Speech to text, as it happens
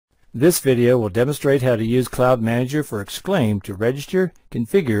This video will demonstrate how to use CloudManager for Xclaim to register,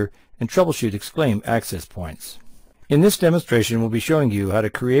 configure, and troubleshoot Xclaim access points. In this demonstration, we'll be showing you how to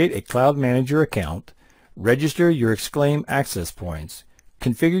create a CloudManager account, register your Xclaim access points,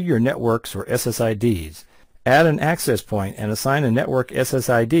 configure your networks or SSIDs, add an access point and assign a network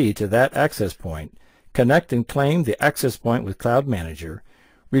SSID to that access point, connect and claim the access point with CloudManager,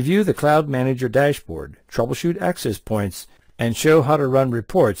 review the CloudManager dashboard, troubleshoot access points, and show how to run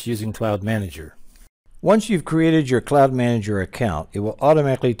reports using CloudManager. Once you've created your CloudManager account, it will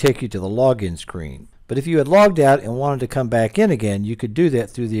automatically take you to the login screen. But if you had logged out and wanted to come back in again, you could do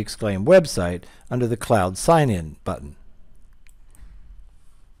that through the Xclaim website under the Cloud Sign In button.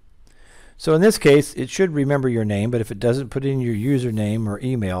 So in this case, it should remember your name, but if it doesn't, put in your username or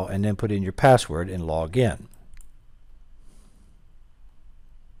email and then put in your password and log in.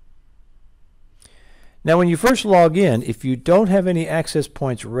 Now when you first log in, if you don't have any access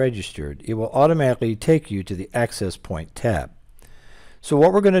points registered, it will automatically take you to the Access Point tab. So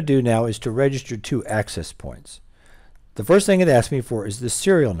what we're going to do now is to register 2 access points. The first thing it asks me for is the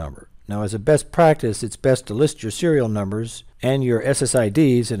serial number. Now as a best practice, it's best to list your serial numbers and your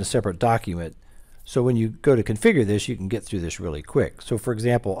SSIDs in a separate document. So when you go to configure this, you can get through this really quick. So for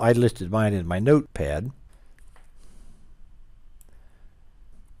example, I listed mine in my notepad.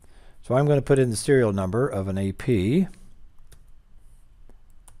 So I'm going to put in the serial number of an AP,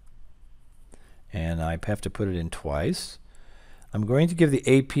 and I have to put it in twice. I'm going to give the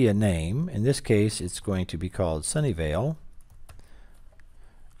AP a name. In this case, it's going to be called Sunnyvale,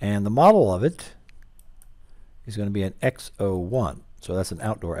 and the model of it is going to be an X01, so that's an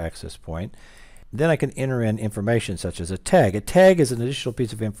outdoor access point. Then I can enter in information such as a tag. A tag is an additional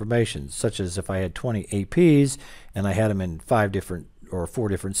piece of information, such as if I had 20 APs and I had them in 4 different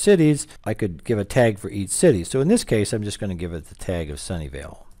cities, I could give a tag for each city. So in this case, I'm just going to give it the tag of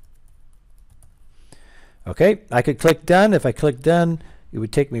Sunnyvale. Okay, I could click Done. If I click Done, it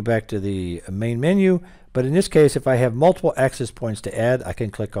would take me back to the main menu. But in this case, if I have multiple access points to add, I can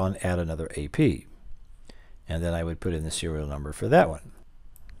click on Add Another AP. And then I would put in the serial number for that one.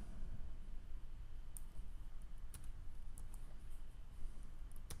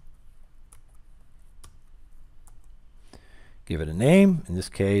 Give it a name. In this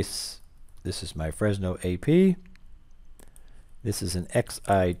case, this is my Fresno AP. This is an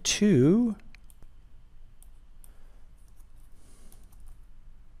XI2.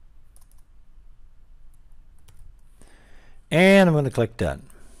 And I'm going to click Done.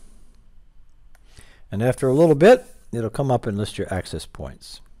 And after a little bit, it'll come up and list your access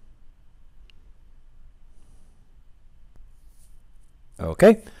points.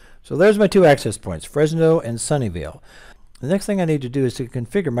 Okay, so there's my 2 access points, Fresno and Sunnyvale. The next thing I need to do is to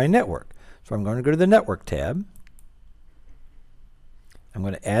configure my network. So I'm going to go to the Network tab. I'm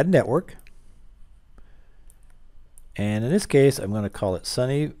going to add network. And in this case, I'm going to call it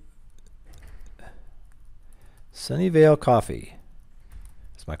Sunnyvale Coffee.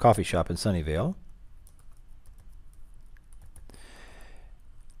 It's my coffee shop in Sunnyvale.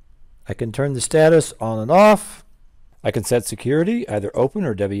 I can turn the status on and off. I can set security, either open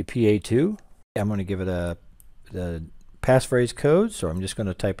or WPA2. I'm going to give it a passphrase code, so I'm just going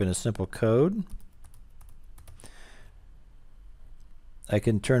to type in a simple code. I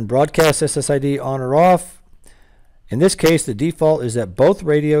can turn broadcast SSID on or off. In this case, the default is that both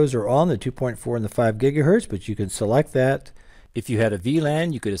radios are on, the 2.4 and the 5 gigahertz, but you can select that. If you had a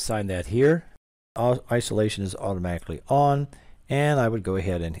VLAN, you could assign that here. Isolation is automatically on, and I would go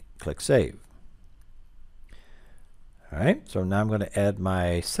ahead and click Save. All right, so now I'm going to add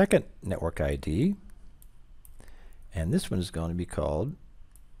my second network ID. And this one is going to be called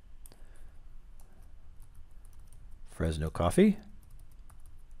Fresno Coffee.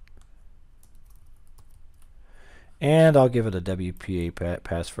 And I'll give it a WPA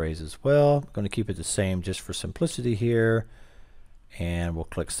passphrase as well. I'm going to keep it the same just for simplicity here. And we'll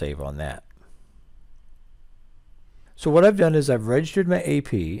click Save on that. So what I've done is I've registered my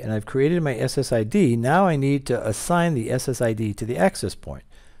AP and I've created my SSID. Now I need to assign the SSID to the access point.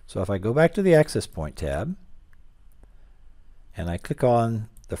 So if I go back to the Access Point tab, and I click on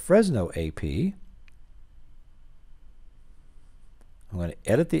the Fresno AP, I'm going to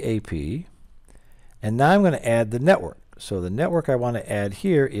edit the AP, and now I'm going to add the network. So the network I want to add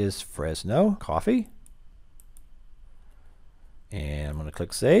here is Fresno Coffee, and I'm going to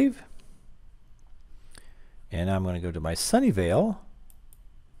click Save, and I'm going to go to my Sunnyvale,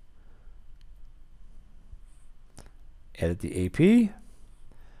 edit the AP,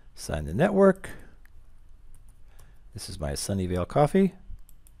 sign the network. This is my Sunnyvale Coffee.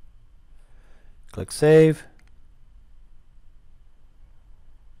 Click Save.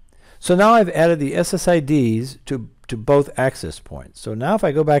 So now I've added the SSIDs to both access points. So now if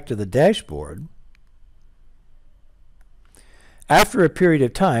I go back to the dashboard, after a period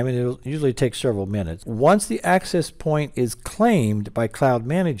of time, and it'll usually take several minutes, once the access point is claimed by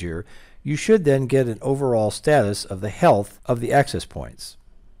CloudManager, you should then get an overall status of the health of the access points.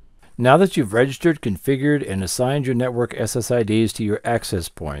 Now that you've registered, configured, and assigned your network SSIDs to your access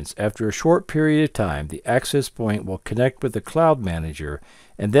points, after a short period of time, the access point will connect with the CloudManager,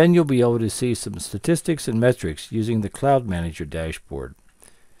 and then you'll be able to see some statistics and metrics using the CloudManager dashboard.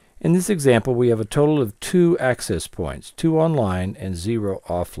 In this example, we have a total of 2 access points, 2 online and 0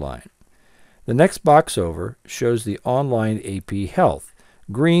 offline. The next box over shows the online AP health.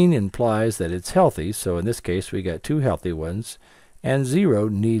 Green implies that it's healthy, so in this case we got 2 healthy ones, and 0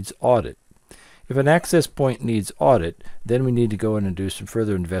 needs audit. If an access point needs audit, then we need to go in and do some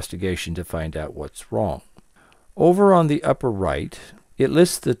further investigation to find out what's wrong. Over on the upper right, it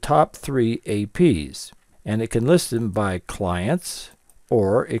lists the top 3 APs, and it can list them by clients,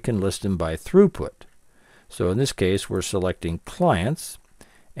 or it can list them by throughput. So in this case, we're selecting clients,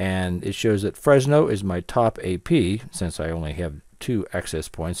 and it shows that Fresno is my top AP, since I only have 2 access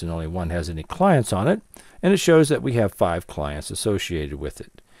points and only one has any clients on it, and it shows that we have 5 clients associated with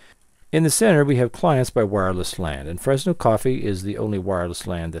it. In the center, we have clients by wireless LAN, and Fresno Coffee is the only wireless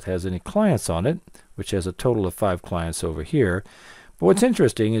LAN that has any clients on it, which has a total of 5 clients over here. But what's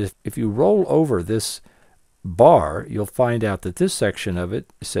interesting is if you roll over this bar, you'll find out that this section of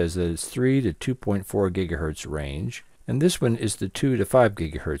it says that it's 3 to 2.4 gigahertz range, and this one is the 2 to 5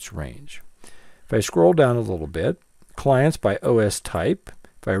 gigahertz range. If I scroll down a little bit, clients by OS type,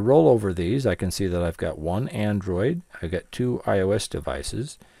 if I roll over these, I can see that I've got 1 Android, I've got 2 iOS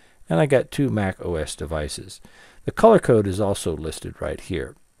devices, and I got 2 Mac OS devices. The color code is also listed right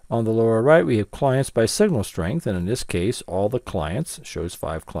here. On the lower right, we have clients by signal strength, and in this case, all the clients, shows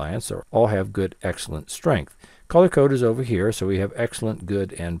 5 clients, all have good, excellent strength. Color code is over here, so we have excellent,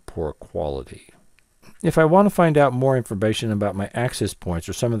 good, and poor quality. If I want to find out more information about my access points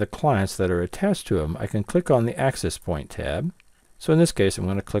or some of the clients that are attached to them, I can click on the Access Point tab. So in this case, I'm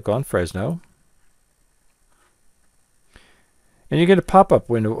going to click on Fresno. And you get a pop-up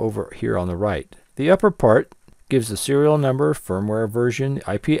window over here on the right. The upper part gives the serial number, firmware version,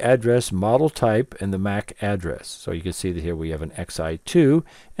 IP address, model type, and the MAC address. So you can see that here we have an XI2,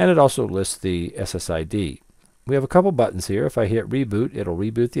 and it also lists the SSID. We have a couple buttons here. If I hit reboot, it'll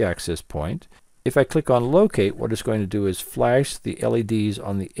reboot the access point. If I click on locate, what it's going to do is flash the LEDs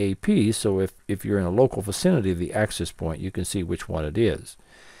on the AP, so if you're in a local vicinity of the access point, you can see which one it is.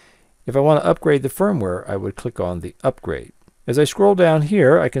 If I want to upgrade the firmware, I would click on the upgrade. As I scroll down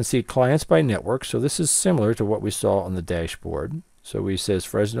here, I can see clients by network, so this is similar to what we saw on the dashboard. So we says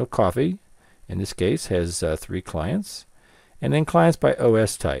Fresno Coffee, in this case, has 3 clients. And then clients by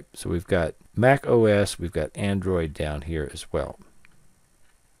OS type. So we've got Mac OS, we've got Android down here as well.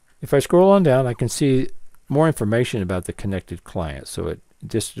 If I scroll on down, I can see more information about the connected client. So it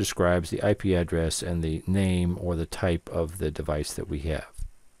just describes the IP address and the name or the type of the device that we have.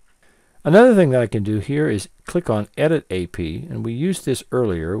 Another thing that I can do here is click on Edit AP, and we used this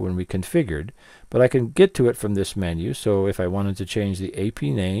earlier when we configured, but I can get to it from this menu. So if I wanted to change the AP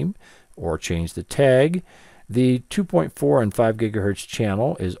name or change the tag, the 2.4 and 5 gigahertz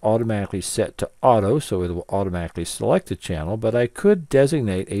channel is automatically set to auto, so it will automatically select the channel, but I could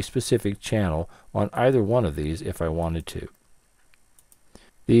designate a specific channel on either one of these if I wanted to.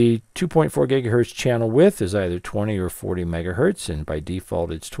 The 2.4 gigahertz channel width is either 20 or 40 megahertz, and by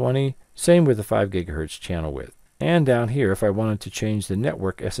default it's 20. Same with the 5 gigahertz channel width. And down here, if I wanted to change the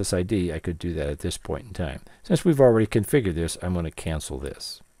network SSID, I could do that at this point in time. Since we've already configured this, I'm going to cancel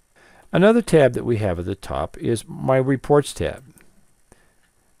this. Another tab that we have at the top is My Reports tab.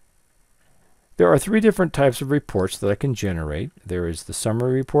 There are 3 different types of reports that I can generate. There is the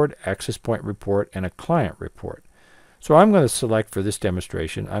summary report, access point report, and a client report. So I'm going to select for this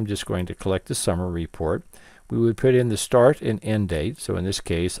demonstration, I'm just going to collect the summary report. We would put in the start and end date. So in this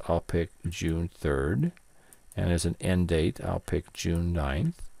case, I'll pick June 3rd. And as an end date, I'll pick June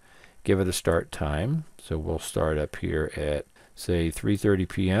 9th. Give it a start time. So we'll start up here at, say, 3:30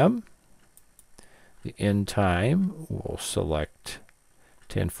 p.m. The end time, we'll select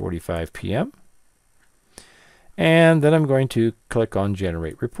 10:45 p.m. And then I'm going to click on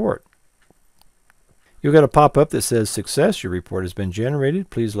Generate Report. You'll get a pop-up that says Success, your report has been generated.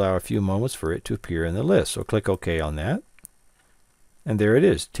 Please allow a few moments for it to appear in the list. So click OK on that. And there it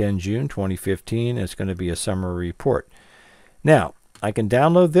is, 10 June 2015. It's going to be a summary report. Now, I can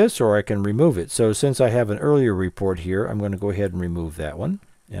download this or I can remove it. So since I have an earlier report here, I'm going to go ahead and remove that one.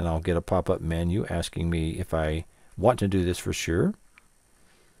 And I'll get a pop-up menu asking me if I want to do this for sure.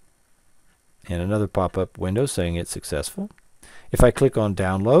 and another pop-up window saying it's successful. If I click on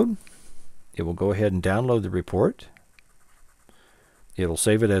download, it will go ahead and download the report. It'll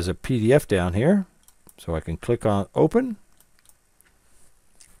save it as a PDF down here, so I can click on open.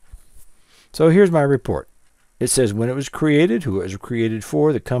 So here's my report. It says when it was created, who it was created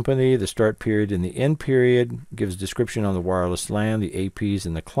for, the company, the start period and the end period. It gives a description on the wireless LAN, the APs,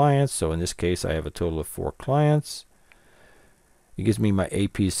 and the clients. So in this case, I have a total of 4 clients. It gives me my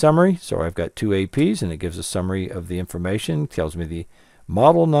AP summary. So I've got 2 APs, and it gives a summary of the information. It tells me the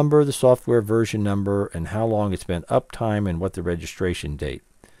model number, the software version number, and how long it's been uptime, and what the registration date.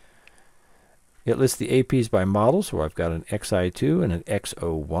 It lists the APs by model. So I've got an XI2 and an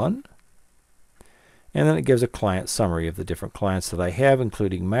X01. And then it gives a client summary of the different clients that I have,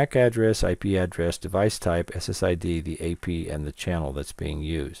 including MAC address, IP address, device type, SSID, the AP, and the channel that's being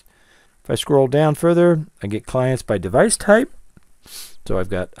used. If I scroll down further, I get clients by device type. So I've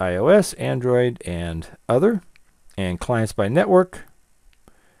got iOS, Android, and other. And clients by network,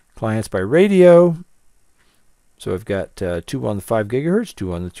 clients by radio. So I've got 2 on the 5 gigahertz,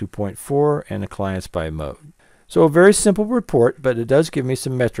 2 on the 2.4, and the clients by mode. So a very simple report, but it does give me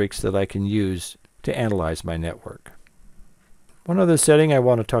some metrics that I can use to analyze my network. One other setting I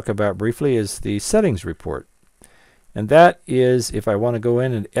want to talk about briefly is the settings report. And that is if I want to go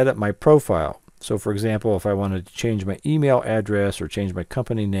in and edit my profile. So for example, if I wanted to change my email address or change my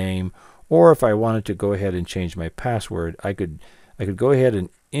company name, or if I wanted to go ahead and change my password, I could go ahead and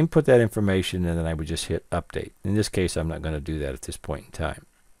input that information, and then I would just hit update. In this case, I'm not going to do that at this point in time.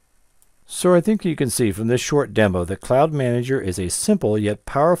 So I think you can see from this short demo that CloudManager is a simple yet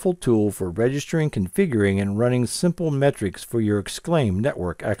powerful tool for registering, configuring, and running simple metrics for your Xclaim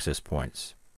network access points.